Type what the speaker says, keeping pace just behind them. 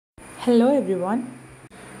Hello every one.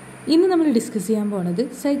 ഇന്ന് നമ്മൾ discuss ചെയ്യാൻ പോകുന്നത്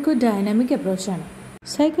psycho dynamic അപ്രോച്ചാണ്.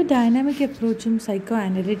 Psycho dynamic അപ്രോച്ചും psycho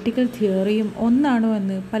analytical തിയറിയും ഒന്നാണോ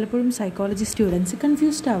എന്ന് പലപ്പോഴും psychology students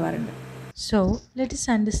confused ആവാറുണ്ട്. So let us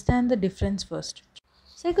understand the difference first.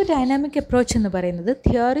 Psycho dynamic approach എന്ന് പറയുന്നത്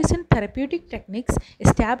theories and therapeutic techniques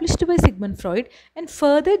established by Sigmund Freud and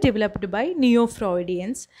further developed by നിയോ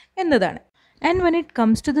ഫ്രോയിഡിയൻസ് എന്നതാണ്. And when it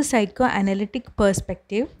comes to the psycho analytic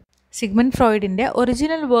perspective, Sigmund ഫ്രോയിഡിൻ്റെ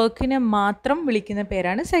original വർക്കിനെ മാത്രം വിളിക്കുന്ന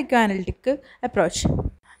പേരാണ് psycho analytic approach.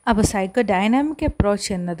 അപ്പോൾ psycho dynamic approach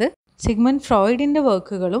എന്നത് Sigmund ഫ്രോയിഡിൻ്റെ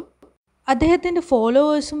വർക്കുകളും അദ്ദേഹത്തിൻ്റെ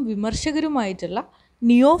ഫോളോവേഴ്സും വിമർശകരുമായിട്ടുള്ള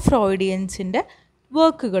നിയോ ഫ്രോയിഡിയൻസിൻ്റെ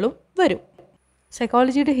വർക്കുകളും വരും.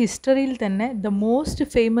 സൈക്കോളജിയുടെ ഹിസ്റ്ററിയിൽ തന്നെ ദ മോസ്റ്റ്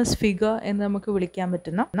ഫേമസ് ഫിഗർ എന്ന് നമുക്ക് വിളിക്കാൻ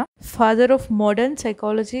പറ്റുന്ന ഫാദർ ഓഫ് മോഡേൺ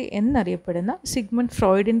സൈക്കോളജി എന്നറിയപ്പെടുന്ന Sigmund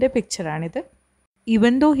ഫ്രോയിഡിൻ്റെ പിക്ചറാണിത്.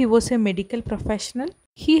 Even though he was a medical professional,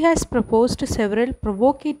 he has proposed several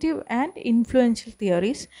provocative and influential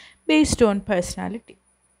theories based on personality.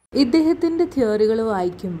 ഇദ്ദേഹത്തിൻ്റെ തിയറികൾ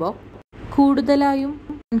വായിക്കുമ്പോൾ കൂടുതലായും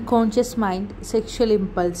unconscious mind, sexual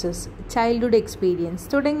impulses, childhood experience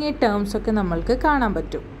തുടങ്ങിയ ടേംസൊക്കെ നമ്മൾക്ക് കാണാൻ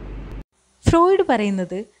പറ്റും. ഫ്രോയിഡ്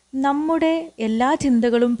പറയുന്നത് നമ്മുടെ എല്ലാ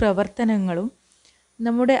ചിന്തകളും പ്രവർത്തനങ്ങളും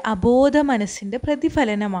നമ്മുടെ അബോധ മനസ്സിൻ്റെ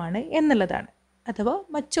പ്രതിഫലനമാണ് എന്നുള്ളതാണ്. അഥവാ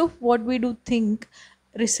much of what we do think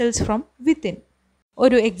results from within.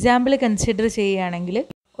 ഒരു എക്സാമ്പിൾ കൺസിഡർ ചെയ്യുകയാണെങ്കിൽ,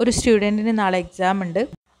 ഒരു സ്റ്റുഡൻറ്റിന് നാളെ എക്സാം ഉണ്ട്.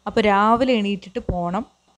 അപ്പോൾ രാവിലെ എണീറ്റിട്ട് പോകണം.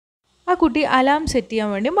 ആ കുട്ടി അലാം സെറ്റ് ചെയ്യാൻ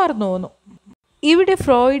വേണ്ടി മറന്നു പോകുന്നു. ഇവിടെ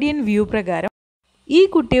ഫ്രോയിഡിയൻ വ്യൂ പ്രകാരം ഈ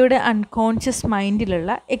കുട്ടിയുടെ അൺകോൺഷ്യസ്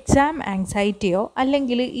മൈൻഡിലുള്ള എക്സാം ആങ്സൈറ്റിയോ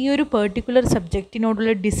അല്ലെങ്കിൽ ഈ ഒരു പെർട്ടിക്കുലർ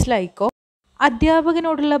സബ്ജക്റ്റിനോടുള്ള ഡിസ്ലൈക്കോ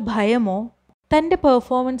അധ്യാപകനോടുള്ള ഭയമോ തൻ്റെ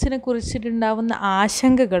പെർഫോമൻസിനെ കുറിച്ചിട്ടുണ്ടാവുന്ന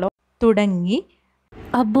ആശങ്കകളോ തുടങ്ങി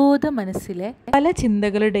അബോധ മനസ്സിലെ പല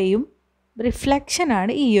ചിന്തകളുടെയും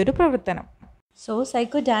റിഫ്ലക്ഷനാണ് ഈ ഒരു പ്രവർത്തനം. സോ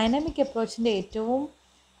സൈക്കോ ഡൈനാമിക് അപ്രോച്ചിൻ്റെ ഏറ്റവും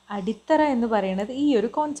അടിത്തറ എന്ന് പറയുന്നത് ഈ ഒരു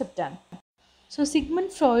കോൺസെപ്റ്റാണ്. സോ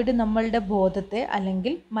സിഗ്മണ്ട് ഫ്രോയിഡ് നമ്മളുടെ ബോധത്തെ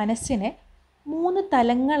അല്ലെങ്കിൽ മനസ്സിനെ 3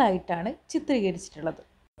 തലങ്ങളായിട്ടാണ് ചിത്രീകരിച്ചിട്ടുള്ളത്.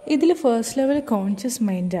 ഇതിൽ ഫസ്റ്റ് ലെവൽ കോൺഷ്യസ്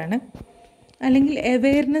മൈൻഡാണ്, അല്ലെങ്കിൽ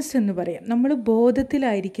അവെയർനെസ് എന്ന് പറയാം, നമ്മൾ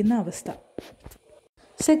ബോധത്തിലായിരിക്കുന്ന അവസ്ഥ.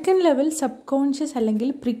 സെക്കൻഡ് ലെവൽ സബ് കോൺഷ്യസ് അല്ലെങ്കിൽ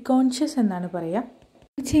പ്രികോൺഷ്യസ് എന്നാണ് പറയുക,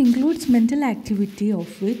 which includes mental activity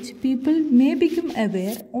of which people may become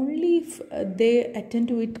aware only if they attend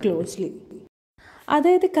to it closely.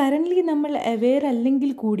 അതായത് കറൻ്റ്ലി നമ്മൾ അവെയർ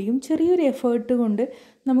അല്ലെങ്കിൽ കൂടിയും ചെറിയൊരു എഫേർട്ട് കൊണ്ട്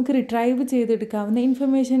നമുക്ക് റിട്രൈവ് ചെയ്തെടുക്കാവുന്ന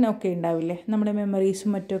ഇൻഫർമേഷൻ ഒക്കെ ഉണ്ടാവില്ലേ, നമ്മുടെ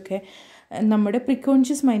മെമ്മറീസും മറ്റൊക്കെ നമ്മുടെ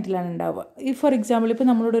പ്രികോൺഷ്യസ് മൈൻഡിലാണ് ഉണ്ടാവുക. ഈ ഫോർ എക്സാമ്പിൾ ഇപ്പോൾ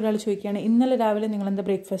നമ്മളോട് ഒരാൾ ചോദിക്കുകയാണ്, ഇന്നലെ രാവിലെ നിങ്ങളെന്താ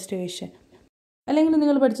ബ്രേക്ക്ഫാസ്റ്റ് കഴിച്ചത്, അല്ലെങ്കിൽ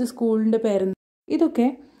നിങ്ങൾ പഠിച്ച സ്കൂളിൻ്റെ പേരെന്താ, ഇതൊക്കെ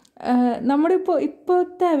നമ്മുടെ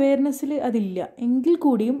ഇപ്പോഴത്തെ അവെയർനെസ്സിൽ അതില്ല എങ്കിൽ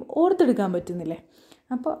കൂടിയും ഓർത്തെടുക്കാൻ പറ്റുന്നില്ലേ.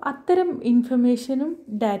 അപ്പോൾ അത്തരം ഇൻഫർമേഷനും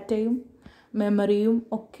ഡാറ്റയും മെമ്മറിയും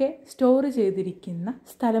ഒക്കെ സ്റ്റോർ ചെയ്തിരിക്കുന്ന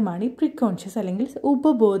സ്ഥലമാണ് ഈ പ്രികോൺഷ്യസ് അല്ലെങ്കിൽ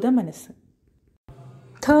ഉപബോധ മനസ്സ്.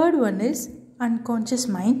 Third one is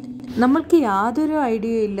unconscious mind. നമ്മൾക്ക് യാതൊരു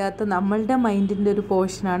ഐഡിയ ഇല്ലാത്ത നമ്മളുടെ മൈൻഡിൻ്റെ ഒരു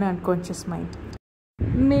പോർഷനാണ് unconscious mind.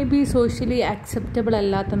 May be socially acceptable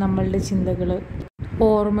അല്ലാത്ത നമ്മളുടെ ചിന്തകൾ,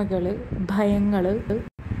 ഓർമ്മകൾ, ഭയങ്ങൾ,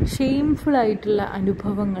 ഷെയിംഫുൾ ആയിട്ടുള്ള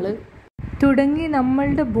അനുഭവങ്ങൾ തുടങ്ങി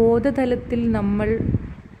നമ്മളുടെ ബോധതലത്തിൽ നമ്മൾ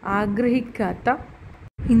ആഗ്രഹിക്കാത്ത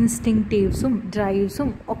ഇൻസ്റ്റിങ്ക്റ്റീവ്സും ഡ്രൈവ്സും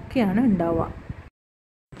ഒക്കെയാണ് ഉണ്ടാവുക.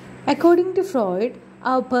 According to Freud,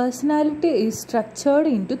 our personality is structured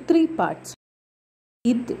into 3 parts: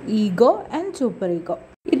 id, ego and super ego.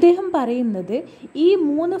 ഇദ്ദേഹം പറയുന്നത് ഈ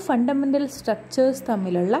 3 ഫണ്ടമെൻ്റൽ സ്ട്രക്ചേഴ്സ്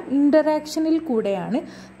തമ്മിലുള്ള ഇൻ്ററാക്ഷനിൽ കൂടെയാണ്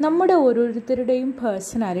നമ്മുടെ ഓരോരുത്തരുടെയും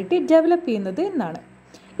പേഴ്സണാലിറ്റി ഡെവലപ്പ് ചെയ്യുന്നത് എന്നാണ്.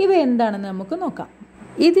 ഇവ എന്താണെന്ന് നമുക്ക് നോക്കാം.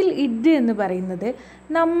 ഇതിൽ ഇഡ് എന്ന് പറയുന്നത്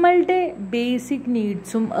നമ്മളുടെ ബേസിക്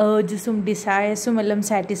നീഡ്സും ഏർജസും ഡിസയേഴ്സും എല്ലാം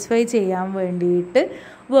സാറ്റിസ്ഫൈ ചെയ്യാൻ വേണ്ടിയിട്ട്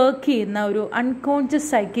വർക്ക് ചെയ്യുന്ന ഒരു അൺകോൺഷ്യസ്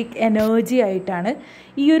സൈക്കിക് എനർജി ആയിട്ടാണ്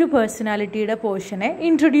ഈ ഒരു പേഴ്സണാലിറ്റിയുടെ പോർഷനെ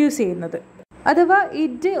ഇൻട്രൊഡ്യൂസ് ചെയ്യുന്നത്. അഥവാ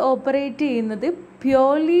ഇഡ് ഓപ്പറേറ്റ് ചെയ്യുന്നത്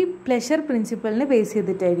purely pleasure പ്രിൻസിപ്പലിനെ base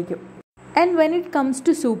ചെയ്തിട്ടായിരിക്കും. And when it comes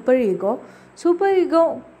to super ego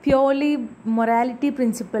purely morality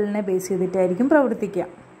പ്രിൻസിപ്പലിനെ base ചെയ്തിട്ടായിരിക്കും പ്രവർത്തിക്കുക.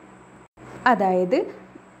 അതായത്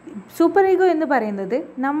സൂപ്പർ ഈഗോ എന്ന് പറയുന്നത്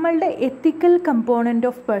നമ്മളുടെ എത്തിക്കൽ component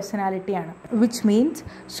of പേഴ്സണാലിറ്റിയാണ്, which means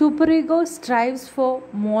super ego strives four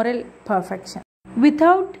moral perfection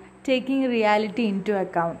without taking reality in to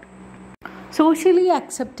account. Socially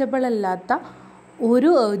acceptable അല്ലാത്ത ഒരു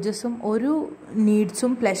ഏർജസും ഒരു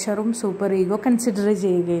നീഡ്സും പ്ലെഷറും super ego consider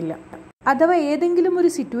ചെയ്യുകയില്ല. അഥവാ ഏതെങ്കിലും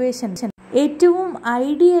ഒരു സിറ്റുവേഷൻ ഏറ്റവും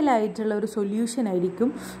ഐഡിയൽ ആയിട്ടുള്ള ഒരു സൊല്യൂഷൻ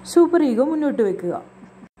ആയിരിക്കും സൂപ്പർ ഈഗോ മുന്നോട്ട് വെക്കുക.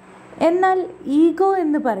 എന്നാൽ ഈഗോ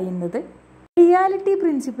എന്ന് പറയുന്നത് റിയാലിറ്റി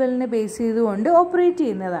പ്രിൻസിപ്പലിനെ ബേസ് ചെയ്തുകൊണ്ട് ഓപ്പറേറ്റ്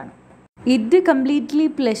ചെയ്യുന്നതാണ്. ഇഡ് കംപ്ലീറ്റ്ലി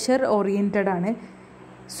പ്ലെഷർ ഓറിയൻറ്റഡ് ആണ്.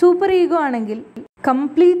 സൂപ്പർ ഈഗോ ആണെങ്കിൽ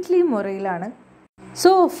കംപ്ലീറ്റ്ലി മൊറയിലാണ്. സോ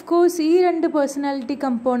ഓഫ് കോഴ്സ് ഈ രണ്ട് പേഴ്സണാലിറ്റി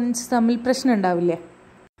കമ്പോണൻസ് തമ്മിൽ പ്രശ്നം ഉണ്ടാവില്ലേ?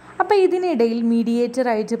 അപ്പോൾ ഇതിനിടയിൽ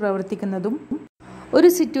മീഡിയേറ്ററായിട്ട് പ്രവർത്തിക്കുന്നതും ഒരു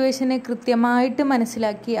സിറ്റുവേഷനെ കൃത്യമായിട്ട്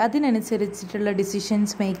മനസ്സിലാക്കി അതിനനുസരിച്ചിട്ടുള്ള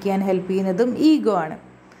ഡിസിഷൻസ് മേക്ക് ചെയ്യാൻ ഹെൽപ്പ് ചെയ്യുന്നതും ഈഗോ ആണ്.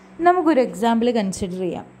 നമുക്കൊരു എക്സാമ്പിൾ കൺസിഡർ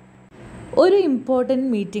ചെയ്യാം. ഒരു ഇമ്പോർട്ടൻറ്റ്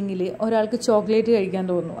മീറ്റിങ്ങിൽ ഒരാൾക്ക് ചോക്ലേറ്റ് കഴിക്കാൻ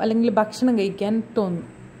തോന്നുന്നു, അല്ലെങ്കിൽ ഭക്ഷണം കഴിക്കാൻ തോന്നുന്നു.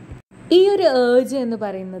 ഈ ഒരു ഏർജ് എന്ന്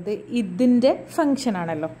പറയുന്നത് ഇതിൻ്റെ ഫങ്ഷൻ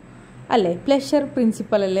ആണല്ലോ, അല്ലേ? പ്ലഷർ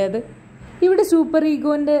പ്രിൻസിപ്പൽ അല്ലേ അത്? ഇവിടെ സൂപ്പർ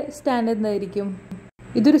ഈഗോൻ്റെ സ്റ്റാൻഡ് എന്തായിരിക്കും?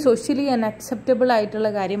 ഇതൊരു സോഷ്യലി അൺഅക്സെപ്റ്റബിൾ ആയിട്ടുള്ള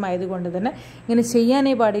കാര്യമായതുകൊണ്ട് തന്നെ ഇങ്ങനെ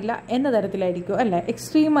ചെയ്യാനേ പാടില്ല എന്ന തരത്തിലായിരിക്കും, അല്ലേ?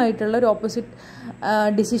 എക്സ്ട്രീം ആയിട്ടുള്ള ഒരു ഓപ്പോസിറ്റ്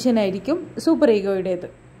ഡിസിഷൻ ആയിരിക്കും സൂപ്പർ ഈഗോയുടേത്.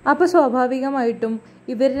 അപ്പോൾ സ്വാഭാവികമായിട്ടും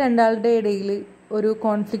ഇവർ രണ്ടാളുടെ ഇടയിൽ ഒരു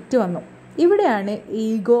കോൺഫ്ലിക്റ്റ് വന്നു. ഇവിടെയാണ്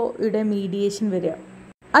ഈഗോയുടെ മീഡിയേഷൻ വരിക.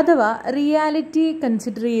 അഥവാ റിയാലിറ്റി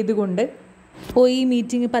കൺസിഡർ ചെയ്തുകൊണ്ട് ഈ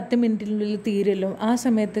മീറ്റിംഗ് 10 മിനിറ്റിനുള്ളിൽ തീരല്ലോ, ആ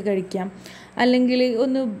സമയത്ത് കഴിക്കാം, അല്ലെങ്കിൽ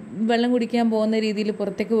ഒന്ന് വെള്ളം കുടിക്കാൻ പോകുന്ന രീതിയിൽ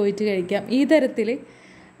പുറത്തേക്ക് പോയിട്ട് കഴിക്കാം. ഈ തരത്തിൽ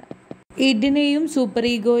ഇതിനെയും സൂപ്പർ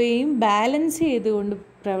ഈഗോയെയും ബാലൻസ് ചെയ്തുകൊണ്ട്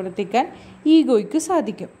പ്രവർത്തിക്കാൻ ഈഗോയ്ക്ക്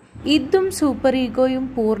സാധിക്കും. ഇതും സൂപ്പർ ഈഗോയും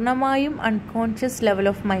പൂർണ്ണമായും അൺകോൺഷ്യസ് ലെവൽ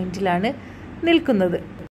ഓഫ് മൈൻഡിലാണ് നിൽക്കുന്നത്.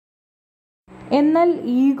 എന്നാൽ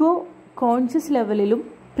ഈഗോ കോൺഷ്യസ് ലെവലിലും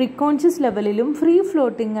പ്രീകോൺഷ്യസ് ലെവലിലും ഫ്രീ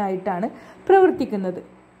ഫ്ലോട്ടിംഗ് ആയിട്ടാണ് പ്രവർത്തിക്കുന്നത്.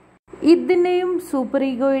 ഇതിൻ്റെയും സൂപ്പർ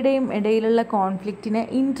ഈഗോയുടെയും ഇടയിലുള്ള കോൺഫ്ലിക്റ്റിനെ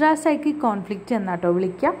ഇൻട്രാസൈക്കിക് കോൺഫ്ലിക്റ്റ് എന്നാട്ടോ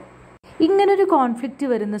വിളിക്കാം. ഇങ്ങനൊരു കോൺഫ്ലിക്റ്റ്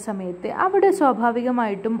വരുന്ന സമയത്ത് അവിടെ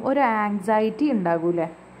സ്വാഭാവികമായിട്ടും ഒരു ആങ്സൈറ്റി ഉണ്ടാകൂലേ?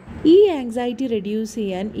 ഈ ആങ്സൈറ്റി റെഡ്യൂസ്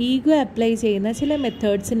ചെയ്യാൻ ഈഗോ അപ്ലൈ ചെയ്യുന്ന ചില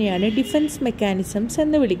മെത്തേഡ്സിനെയാണ് ഡിഫെൻസ് മെക്കാനിസംസ്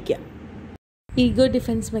എന്ന് വിളിക്കുക. ഈഗോ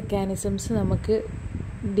ഡിഫെൻസ് മെക്കാനിസംസ് നമുക്ക്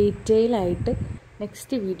ഡീറ്റെയിൽ ആയിട്ട്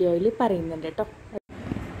നെക്സ്റ്റ് വീഡിയോയിൽ പറയുന്നുണ്ട് കേട്ടോ.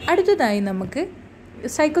 അടുത്തതായി നമുക്ക്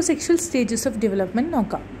സൈക്കോസെക്ഷൽ സ്റ്റേജസ് ഓഫ് ഡെവലപ്മെൻറ്റ്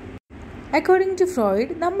നോക്കാം. അക്കോർഡിംഗ് ടു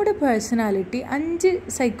ഫ്രോയിഡ്, നമ്മുടെ പേഴ്സണാലിറ്റി 5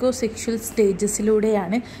 സൈക്കോസെക്ഷൽ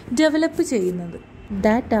സ്റ്റേജസിലൂടെയാണ് ഡെവലപ്പ് ചെയ്യുന്നത്.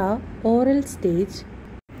 That are oral stage,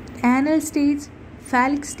 anal stage,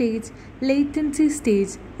 phallic stage, latency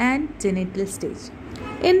stage and genital stage.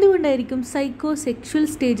 എന്തുകൊണ്ടായിരിക്കും സൈക്കോസെക്ഷൽ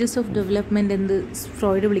സ്റ്റേജസ് ഓഫ് ഡെവലപ്മെൻറ്റ് എന്ന്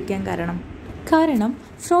ഫ്രോയിഡ് വിളിക്കാൻ കാരണം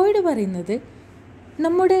ഫ്രോയിഡ് പറയുന്നത്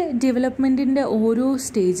നമ്മുടെ ഡെവലപ്മെൻറ്റിൻ്റെ ഓരോ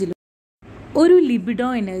സ്റ്റേജിലും ഒരു ലിബിഡോ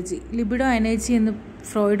എനർജി എന്ന്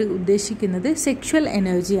ഫ്രോയിഡ് ഉദ്ദേശിക്കുന്നത് സെക്ഷൽ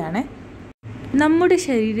എനർജിയാണ്, നമ്മുടെ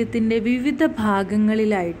ശരീരത്തിൻ്റെ വിവിധ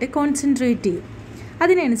ഭാഗങ്ങളിലായിട്ട് കോൺസെൻട്രേറ്റ് ചെയ്യും.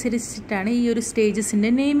 അതിനനുസരിച്ചിട്ടാണ് ഈ ഒരു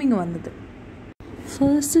സ്റ്റേജസിൻ്റെ നെയിമിങ് വന്നത്.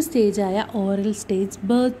 First സ്റ്റേജായ oral stage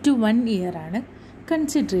birth to 1 year ആണ്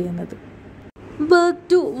കൺസിഡർ ചെയ്യുന്നത്. ബർത്ത്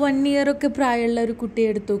ടു 1 ഇയർ ഒക്കെ പ്രായമുള്ള ഒരു കുട്ടിയെ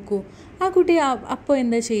എടുത്ത് നോക്കൂ. ആ കുട്ടി അപ്പോൾ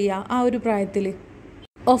എന്താ ചെയ്യുക? ആ ഒരു പ്രായത്തിൽ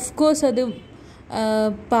ഓഫ് കോഴ്സ് അത്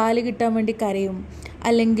പാല് കിട്ടാൻ വേണ്ടി കരയും,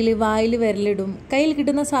 അല്ലെങ്കിൽ വായിൽ വിരലിടും, കയ്യിൽ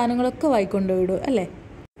കിട്ടുന്ന സാധനങ്ങളൊക്കെ വായിക്കൊണ്ടുപോയിടും, അല്ലേ?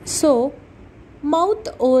 സോ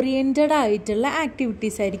മൗത്ത് ഓറിയൻറ്റഡ് ആയിട്ടുള്ള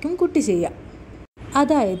ആക്ടിവിറ്റീസ് ആയിരിക്കും കുട്ടി ചെയ്യുക.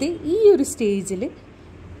 അതായത് ഈ ഒരു സ്റ്റേജിൽ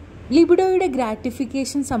ലിബിഡോയുടെ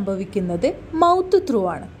ഗ്രാറ്റിഫിക്കേഷൻ സംഭവിക്കുന്നത് മൗത്ത് ത്രൂ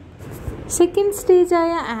ആണ്. സെക്കൻഡ്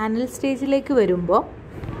സ്റ്റേജായ ആനൽ സ്റ്റേജിലേക്ക് വരുമ്പോൾ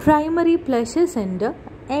പ്രൈമറി പ്ലഷർ സെൻറ്റർ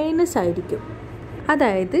ഏനസ് ആയിരിക്കും.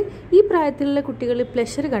 അതായത് ഈ പ്രായത്തിലുള്ള കുട്ടികൾ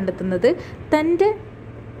പ്ലഷർ കണ്ടെത്തുന്നത് തൻ്റെ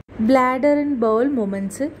bladder and bowl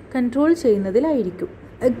moments control ചെയ്യുന്നതിലായിരിക്കും.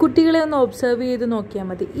 കുട്ടികളെ ഒന്ന് ഒബ്സർവ് ചെയ്ത് നോക്കിയാൽ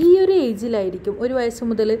മതി. ഈ ഒരു ഏജിലായിരിക്കും, 1 വയസ്സ്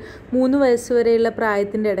മുതൽ 3 വയസ്സ് വരെയുള്ള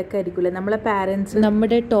പ്രായത്തിൻ്റെ ഇടയ്ക്കായിരിക്കില്ലേ നമ്മളെ പാരൻസ്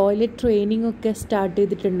നമ്മുടെ ടോയ്ലറ്റ് ട്രെയിനിങ് ഒക്കെ സ്റ്റാർട്ട്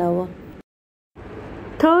ചെയ്തിട്ടുണ്ടാവുക.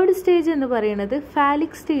 തേർഡ് സ്റ്റേജ് എന്ന് പറയുന്നത്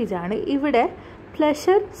ഫാലിക് സ്റ്റേജ് ആണ്. ഇവിടെ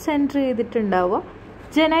പ്ലഷർ സെൻറ്റർ ചെയ്തിട്ടുണ്ടാവുക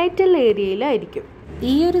ജെനൈറ്റൽ ഏരിയയിലായിരിക്കും.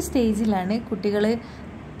 ഈ ഒരു സ്റ്റേജിലാണ് കുട്ടികൾ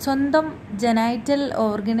സ്വന്തം ജെനൈറ്റൽ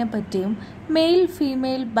ഓർഗനെ പറ്റിയും മെയിൽ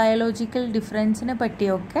ഫീമെയിൽ ബയോളജിക്കൽ ഡിഫറൻസിനെ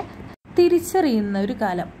പറ്റിയൊക്കെ തിരിച്ചറിയുന്ന ഒരു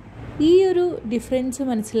കാലം. ഈ ഒരു ഡിഫറൻസ്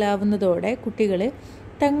മനസ്സിലാവുന്നതോടെ കുട്ടികൾ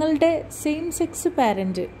തങ്ങളുടെ സെയിം സെക്സ്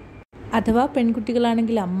പാരൻറ്റ്, അഥവാ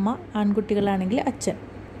പെൺകുട്ടികളാണെങ്കിൽ അമ്മ, ആൺകുട്ടികളാണെങ്കിൽ അച്ഛൻ,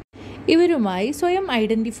 ഇവരുമായി സ്വയം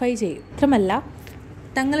ഐഡൻറ്റിഫൈ ചെയ്യും. മാത്രമല്ല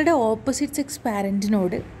തങ്ങളുടെ opposite sex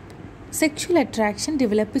പാരൻറ്റിനോട് sexual attraction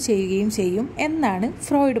develop ചെയ്യുകയും ചെയ്യും എന്നാണ്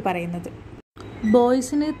ഫ്രോയിഡ് പറയുന്നത്.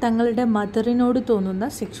 ബോയ്സിന് തങ്ങളുടെ മദറിനോട് തോന്നുന്ന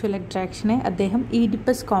സെക്ഷൽ അട്രാക്ഷനെ അദ്ദേഹം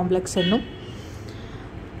ഈഡിപ്പസ് കോംപ്ലക്സ് എന്നും,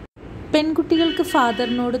 പെൺകുട്ടികൾക്ക്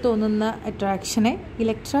ഫാദറിനോട് തോന്നുന്ന അട്രാക്ഷനെ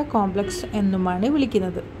ഇലക്ട്ര കോംപ്ലക്സ് എന്നുമാണ്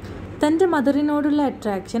വിളിക്കുന്നത്. തൻ്റെ മദറിനോടുള്ള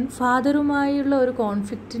അട്രാക്ഷൻ ഫാദറുമായുള്ള ഒരു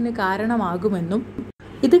കോൺഫ്ലിക്റ്റിന് കാരണമാകുമെന്നും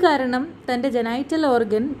ഇത് കാരണം തൻ്റെ ജെനൈറ്റൽ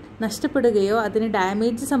ഓർഗൻ നഷ്ടപ്പെടുകയോ അതിന്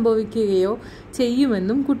ഡാമേജ് സംഭവിക്കുകയോ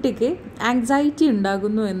ചെയ്യുമെന്നും കുട്ടിക്ക് ആങ്സൈറ്റി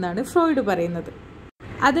ഉണ്ടാകുന്നു എന്നാണ് ഫ്രോയിഡ് പറയുന്നത്.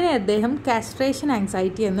 അതിനെ അദ്ദേഹം കാസ്ട്രേഷൻ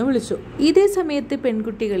ആങ്സൈറ്റി എന്ന് വിളിച്ചു. ഇതേ സമയത്ത്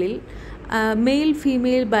പെൺകുട്ടികളിൽ മെയിൽ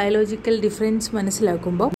ഫീമെയിൽ ബയോളജിക്കൽ ഡിഫറൻസ്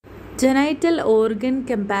മനസ്സിലാക്കുമ്പോൾ ജെനൈറ്റൽ ഓർഗൻ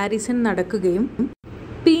കമ്പാരിസൺ നടക്കുകയും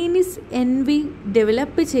പീനിസ് ജലസ് എൻവി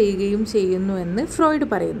ഡെവലപ്പ് ചെയ്യുകയും ചെയ്യുന്നു എന്ന് ഫ്രോയിഡ്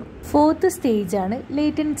പറയുന്നു. 4th സ്റ്റേജാണ്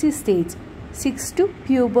ലേറ്റൻസി സ്റ്റേജ്. 6 to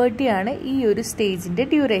puberty ആണ് ഈ ഒരു സ്റ്റേജിൻ്റെ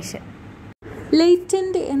ഡ്യൂറേഷൻ.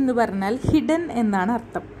 ലേറ്റൻ്റ് എന്ന് പറഞ്ഞാൽ ഹിഡൻ എന്നാണ്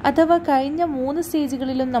അർത്ഥം. അഥവാ കഴിഞ്ഞ 3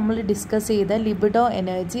 സ്റ്റേജുകളിലും നമ്മൾ ഡിസ്കസ് ചെയ്ത ലിബിഡോ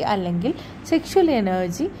എനർജി അല്ലെങ്കിൽ സെക്ഷൽ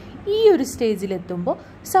എനർജി ഈ ഒരു സ്റ്റേജിലെത്തുമ്പോൾ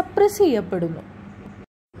സപ്രസ് ചെയ്യപ്പെടുന്നു.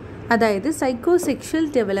 അതായത് സൈക്കോസെക്ഷൽ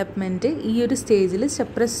ഡെവലപ്മെൻറ്റ് ഈ ഒരു സ്റ്റേജിൽ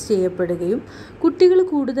സപ്രസ് ചെയ്യപ്പെടുകയും കുട്ടികൾ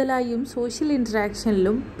കൂടുതലായും സോഷ്യൽ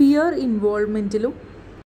ഇൻട്രാക്ഷനിലും പിയർ ഇൻവോൾവ്മെൻറ്റിലും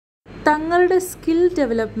തങ്ങളുടെ സ്കിൽ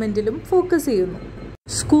ഡെവലപ്മെൻറ്റിലും ഫോക്കസ് ചെയ്യുന്നു.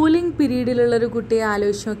 സ്കൂളിംഗ് പീരീഡിലുള്ളൊരു കുട്ടിയെ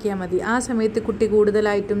ആലോചിച്ച് നോക്കിയാൽ മതി. ആ സമയത്ത് കുട്ടി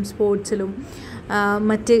കൂടുതലായിട്ടും സ്പോർട്സിലും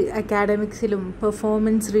മറ്റ് അക്കാഡമിക്സിലും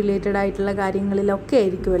പെർഫോമൻസ് റിലേറ്റഡ് ആയിട്ടുള്ള കാര്യങ്ങളിലൊക്കെ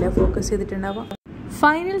ആയിരിക്കുമല്ലോ ഫോക്കസ് ചെയ്തിട്ടുണ്ടാവുക.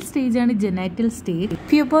 ഫൈനൽ സ്റ്റേജാണ് ജെനൈറ്റൽ സ്റ്റേജ്.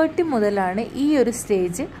 പ്യൂബർട്ടി മുതലാണ് ഈ ഒരു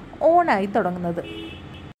സ്റ്റേജ് ഓണായി തുടങ്ങുന്നത്.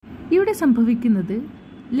 ഇവിടെ സംഭവിക്കുന്നത്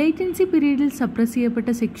ലേറ്റൻസി പീരീഡിൽ സപ്രസ് ചെയ്യപ്പെട്ട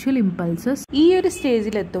സെക്ഷൽ ഇമ്പൾസസ് ഈ ഒരു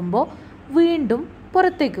സ്റ്റേജിലെത്തുമ്പോൾ വീണ്ടും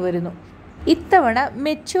പുറത്തേക്ക് വരുന്നു. ഇത്തവണ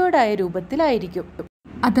മെച്യൂർഡായ രൂപത്തിലായിരിക്കും.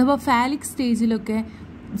 അഥവാ ഫാലിക് സ്റ്റേജിലൊക്കെ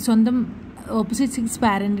സ്വന്തം ഓപ്പോസിറ്റ് സെക്സ്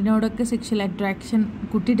പാരൻറ്റിനോടൊക്കെ സെക്ഷൽ അട്രാക്ഷൻ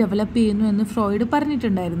കുട്ടി ഡെവലപ്പ് ചെയ്യുന്നു എന്ന് ഫ്രോയിഡ്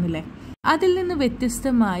പറഞ്ഞിട്ടുണ്ടായിരുന്നില്ലേ. അതിൽ നിന്ന്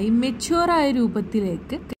വ്യത്യസ്തമായി മെച്യൂറായ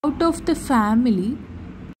രൂപത്തിലേക്ക് ഔട്ട് ഓഫ് ദ ഫാമിലി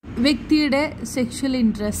വ്യക്തിയുടെ സെക്ഷൽ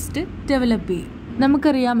ഇൻട്രസ്റ്റ് ഡെവലപ്പ് ചെയ്യും.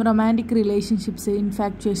 നമുക്കറിയാം റൊമാൻറ്റിക് റിലേഷൻഷിപ്സ്,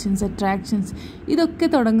 ഇൻഫാക്ച്വേഷൻസ്, അട്രാക്ഷൻസ് ഇതൊക്കെ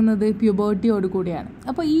തുടങ്ങുന്നത് പ്യൂബർട്ടിയോട് കൂടിയാണ്.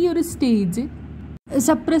 അപ്പോൾ ഈ ഒരു സ്റ്റേജ്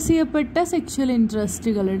സപ്രസ് ചെയ്യപ്പെട്ട സെക്ഷൽ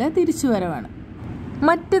ഇൻട്രസ്റ്റുകളുടെ തിരിച്ചുവരവാണ്.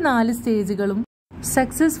 മറ്റ് 4 സ്റ്റേജുകളും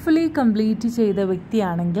സക്സസ്ഫുള്ളി കംപ്ലീറ്റ് ചെയ്ത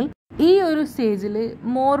വ്യക്തിയാണെങ്കിൽ ഈ ഒരു സ്റ്റേജിൽ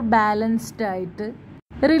മോർ ബാലൻസ്ഡ് ആയിട്ട്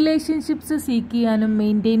റിലേഷൻഷിപ്സ് സീക്ക് ചെയ്യാനും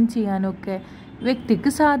മെയിൻറ്റെയിൻ ചെയ്യാനും ഒക്കെ വ്യക്തിക്ക്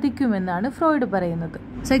സാധിക്കുമെന്നാണ് ഫ്രോയിഡ് പറയുന്നത്.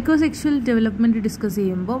 സൈക്കോസെക്ഷൽ ഡെവലപ്മെൻറ്റ് ഡിസ്കസ്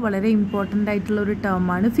ചെയ്യുമ്പോൾ വളരെ ഇമ്പോർട്ടൻ്റ് ആയിട്ടുള്ള ഒരു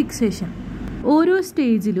ടേമാണ് ഫിക്സേഷൻ. ഓരോ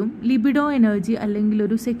സ്റ്റേജിലും ലിബിഡോ എനർജി അല്ലെങ്കിൽ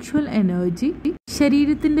ഒരു സെക്ഷൽ എനർജി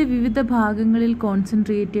ശരീരത്തിൻ്റെ വിവിധ ഭാഗങ്ങളിൽ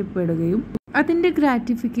കോൺസെൻട്രേറ്റ് ചെയ്യപ്പെടുകയും അതിൻ്റെ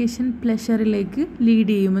ഗ്രാറ്റിഫിക്കേഷൻ പ്ലഷറിലേക്ക്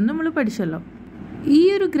ലീഡ് ചെയ്യുമെന്ന് നമ്മൾ പഠിച്ചല്ലോ. ഈ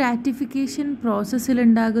ഒരു ഗ്രാറ്റിഫിക്കേഷൻ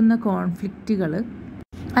പ്രോസസ്സിലുണ്ടാകുന്ന കോൺഫ്ലിക്റ്റുകൾ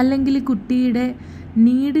അല്ലെങ്കിൽ കുട്ടിയുടെ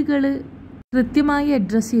നീഡുകൾ കൃത്യമായി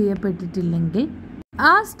അഡ്രസ്സ് ചെയ്യപ്പെട്ടിട്ടില്ലെങ്കിൽ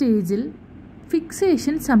ആ സ്റ്റേജിൽ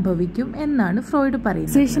ഫിക്സേഷൻ സംഭവിക്കും എന്നാണ് ഫ്രോയിഡ്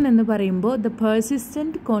പറയുന്നത്. ഫിക്സേഷൻ എന്ന് പറയുമ്പോൾ the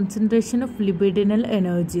persistent concentration of ലിബിഡിനൽ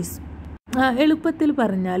energies. എളുപ്പത്തിൽ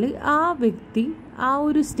പറഞ്ഞാൽ ആ വ്യക്തി ആ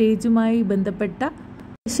ഒരു സ്റ്റേജുമായി ബന്ധപ്പെട്ട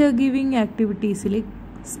പ്ലഷർ ഗിവിങ് ആക്ടിവിറ്റീസിൽ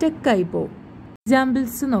സ്റ്റക്കായി പോകും.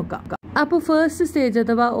 എക്സാമ്പിൾസ് നോക്കാം. അപ്പോൾ ഫസ്റ്റ് സ്റ്റേജ്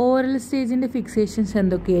അഥവാ ഓറൽ സ്റ്റേജിൻ്റെ ഫിക്സേഷൻസ്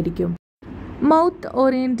എന്തൊക്കെയായിരിക്കും? മൗത്ത്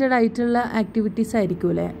ഓറിയൻറ്റഡ് ആയിട്ടുള്ള ആക്ടിവിറ്റീസ്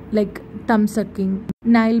ആയിരിക്കുമല്ലേ, ലൈക്ക് തം സക്കിങ്,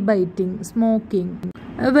 നൈൽ ബൈറ്റിംഗ്, സ്മോക്കിംഗ്.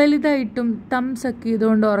 വലുതായിട്ടും തം സക്ക്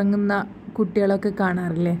ചെയ്തുകൊണ്ട് ഉറങ്ങുന്ന കുട്ടികളൊക്കെ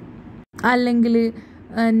കാണാറില്ലേ? അല്ലെങ്കിൽ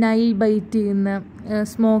നൈൽ ബൈറ്റ് ചെയ്യുന്ന,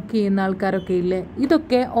 സ്മോക്ക് ചെയ്യുന്ന ആൾക്കാരൊക്കെ ഇല്ലേ?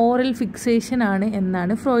 ഇതൊക്കെ ഓറൽ ഫിക്സേഷൻ ആണ്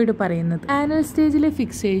എന്നാണ് ഫ്രോയിഡ് പറയുന്നത്. ആനൽ സ്റ്റേജിലെ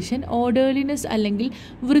ഫിക്സേഷൻ ഓർഡർലിനെസ് അല്ലെങ്കിൽ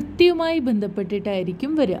വൃത്തിയുമായി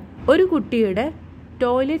ബന്ധപ്പെട്ടിട്ടായിരിക്കും വരിക. ഒരു കുട്ടിയുടെ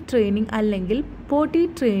ടോയ്ലറ്റ് ട്രെയിനിങ് അല്ലെങ്കിൽ പോട്ടി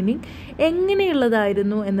ട്രെയിനിങ്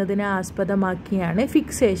എങ്ങനെയുള്ളതായിരുന്നു എന്നതിനെ ആസ്പദമാക്കിയാണ്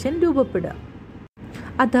ഫിക്സേഷൻ രൂപപ്പെടുക.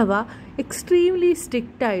 അഥവാ എക്സ്ട്രീംലി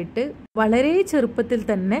സ്ട്രിക്റ്റ് ആയിട്ട് വളരെ ചെറുപ്പത്തിൽ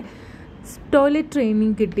തന്നെ ടോയ്ലറ്റ്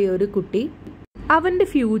ട്രെയിനിങ് കിട്ടിയ ഒരു കുട്ടി അവൻ്റെ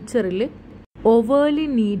ഫ്യൂച്ചറിൽ ഓവേർലി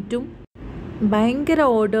നീറ്റും ഭയങ്കര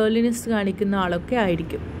ഓർഡർലിനെസ് കാണിക്കുന്ന ആളൊക്കെ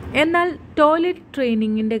ആയിരിക്കും. എന്നാൽ ടോയ്ലറ്റ്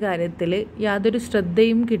ട്രെയിനിങ്ങിൻ്റെ കാര്യത്തിൽ യാതൊരു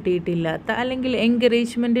ശ്രദ്ധയും കിട്ടിയിട്ടില്ലാത്ത അല്ലെങ്കിൽ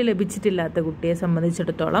എൻകറേജ്മെൻറ്റ് ലഭിച്ചിട്ടില്ലാത്ത കുട്ടിയെ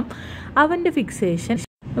സംബന്ധിച്ചിടത്തോളം അവൻ്റെ ഫിക്സേഷൻ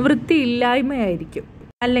വൃത്തിയില്ലായ്മയായിരിക്കും.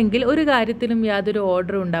 അല്ലെങ്കിൽ ഒരു കാര്യത്തിലും യാതൊരു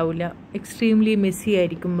ഓർഡറും ഉണ്ടാവില്ല, എക്സ്ട്രീംലി മെസ്സി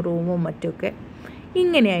ആയിരിക്കും റൂമും മറ്റൊക്കെ.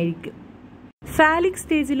 ഇങ്ങനെയായിരിക്കും. ഫാലിക്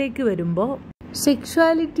സ്റ്റേജിലേക്ക് വരുമ്പോൾ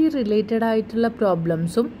സെക്ഷുവാലിറ്റി റിലേറ്റഡ് ആയിട്ടുള്ള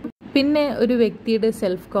പ്രോബ്ലംസും പിന്നെ ഒരു വ്യക്തിയുടെ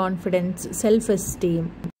self confidence, self esteem,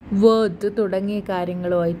 worth തുടങ്ങിയ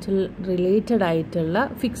കാര്യങ്ങളുമായിട്ട് റിലേറ്റഡ് ആയിട്ടുള്ള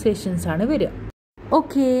ഫിക്സേഷൻസ് ആണ് വരിക.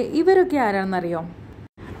 ഓക്കെ, ഇവരൊക്കെ ആരാണെന്നറിയോ?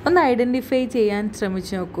 ഒന്ന് ഐഡൻറ്റിഫൈ ചെയ്യാൻ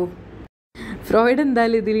ശ്രമിച്ചു നോക്കൂ. ഫ്രോയിഡ്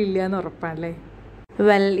എന്തായാലും ഇതിലില്ല എന്ന് ഉറപ്പാണല്ലേ?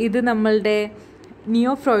 വെൽ, ഇത് നമ്മളുടെ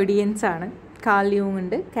നിയോ ഫ്രോയിഡിയൻസ് ആണ്. കാൾ യൂങ്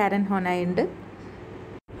ഉണ്ട്, കാരൻ ഹോനായ് ഉണ്ട്,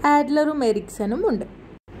 ആഡ്ലറും എറിക്സണും ഉണ്ട്.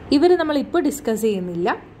 ഇവർ നമ്മളിപ്പോൾ ഡിസ്കസ് ചെയ്യുന്നില്ല.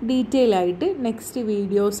 ഡീറ്റെയിൽ ആയിട്ട് നെക്സ്റ്റ്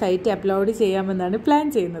വീഡിയോസായിട്ട് അപ്ലോഡ് ചെയ്യാമെന്നാണ് പ്ലാൻ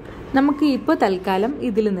ചെയ്യുന്നത്. നമുക്ക് ഇപ്പോൾ തൽക്കാലം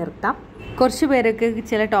ഇതിൽ നിർത്താം. കുറച്ച് പേരൊക്കെ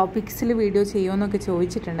ചില ടോപ്പിക്സിൽ വീഡിയോ ചെയ്യുമെന്നൊക്കെ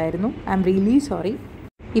ചോദിച്ചിട്ടുണ്ടായിരുന്നു. I am really sorry.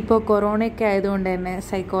 ഇപ്പോൾ കൊറോണയൊക്കെ ആയതുകൊണ്ട് തന്നെ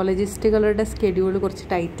സൈക്കോളജിസ്റ്റുകളുടെ സ്കെഡ്യൂൾ കുറച്ച്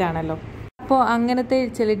ടൈറ്റ് ആണല്ലോ. അപ്പോൾ അങ്ങനത്തെ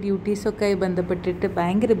ചില ഡ്യൂട്ടീസൊക്കെ ആയി ബന്ധപ്പെട്ടിട്ട്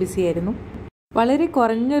ഭയങ്കര ബിസി ആയിരുന്നു. വളരെ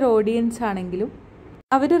കുറഞ്ഞൊരു ഓഡിയൻസ് ആണെങ്കിലും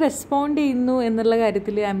അവർ റെസ്പോണ്ട് ചെയ്യുന്നു എന്നുള്ള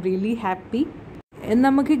കാര്യത്തിൽ ഐ എം റിയലി ഹാപ്പി.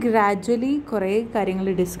 നമുക്ക് ഗ്രാജ്വലി കുറേ കാര്യങ്ങൾ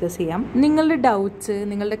ഡിസ്കസ് ചെയ്യാം. നിങ്ങളുടെ ഡൗട്ട്സ്,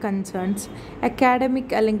 നിങ്ങളുടെ കൺസേൺസ്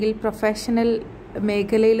അക്കാഡമിക് അല്ലെങ്കിൽ പ്രൊഫഷണൽ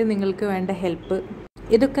മേഖലയിൽ നിങ്ങൾക്ക് വേണ്ട ഹെൽപ്പ്,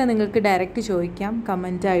 ഇതൊക്കെ നിങ്ങൾക്ക് ഡയറക്റ്റ് ചോദിക്കാം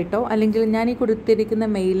കമൻറ്റായിട്ടോ, അല്ലെങ്കിൽ ഞാൻ ഈ കൊടുത്തിരിക്കുന്ന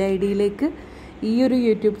മെയിൽ ഐ ഡിയിലേക്ക്, ഈ ഒരു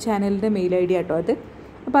യൂട്യൂബ് ചാനലിൻ്റെ മെയിൽ ഐ ഡി ആട്ടോ അത്,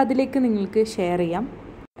 അപ്പോൾ അതിലേക്ക് നിങ്ങൾക്ക് ഷെയർ ചെയ്യാം.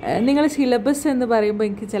 നിങ്ങൾ സിലബസ് എന്ന് പറയുമ്പോൾ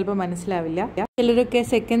എനിക്ക് ചിലപ്പോൾ മനസ്സിലാവില്ല. ചിലരൊക്കെ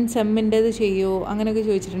സെക്കൻഡ് സെമ്മിൻ്റേത് ചെയ്യുമോ അങ്ങനെയൊക്കെ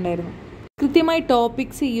ചോദിച്ചിട്ടുണ്ടായിരുന്നു. കൃത്യമായി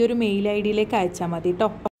ടോപ്പിക്സ് ഈ ഒരു മെയിൽ ഐ ഡിയിലേക്ക് അയച്ചാൽ മതി കേട്ടോ.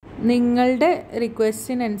 നിങ്ങളുടെ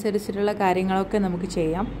റിക്വസ്റ്റിനനുസരിച്ചിട്ടുള്ള കാര്യങ്ങളൊക്കെ നമുക്ക്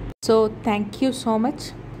ചെയ്യാം. So thank you so much.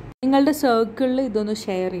 നിങ്ങളുടെ സർക്കിളിൽ ഇതൊന്ന്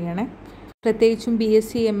ഷെയർ ചെയ്യണേ, പ്രത്യേകിച്ചും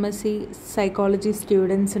BSc MSc സൈക്കോളജി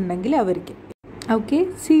സ്റ്റുഡൻസ് ഉണ്ടെങ്കിൽ അവർക്ക്. Okay,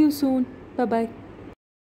 see you soon. By.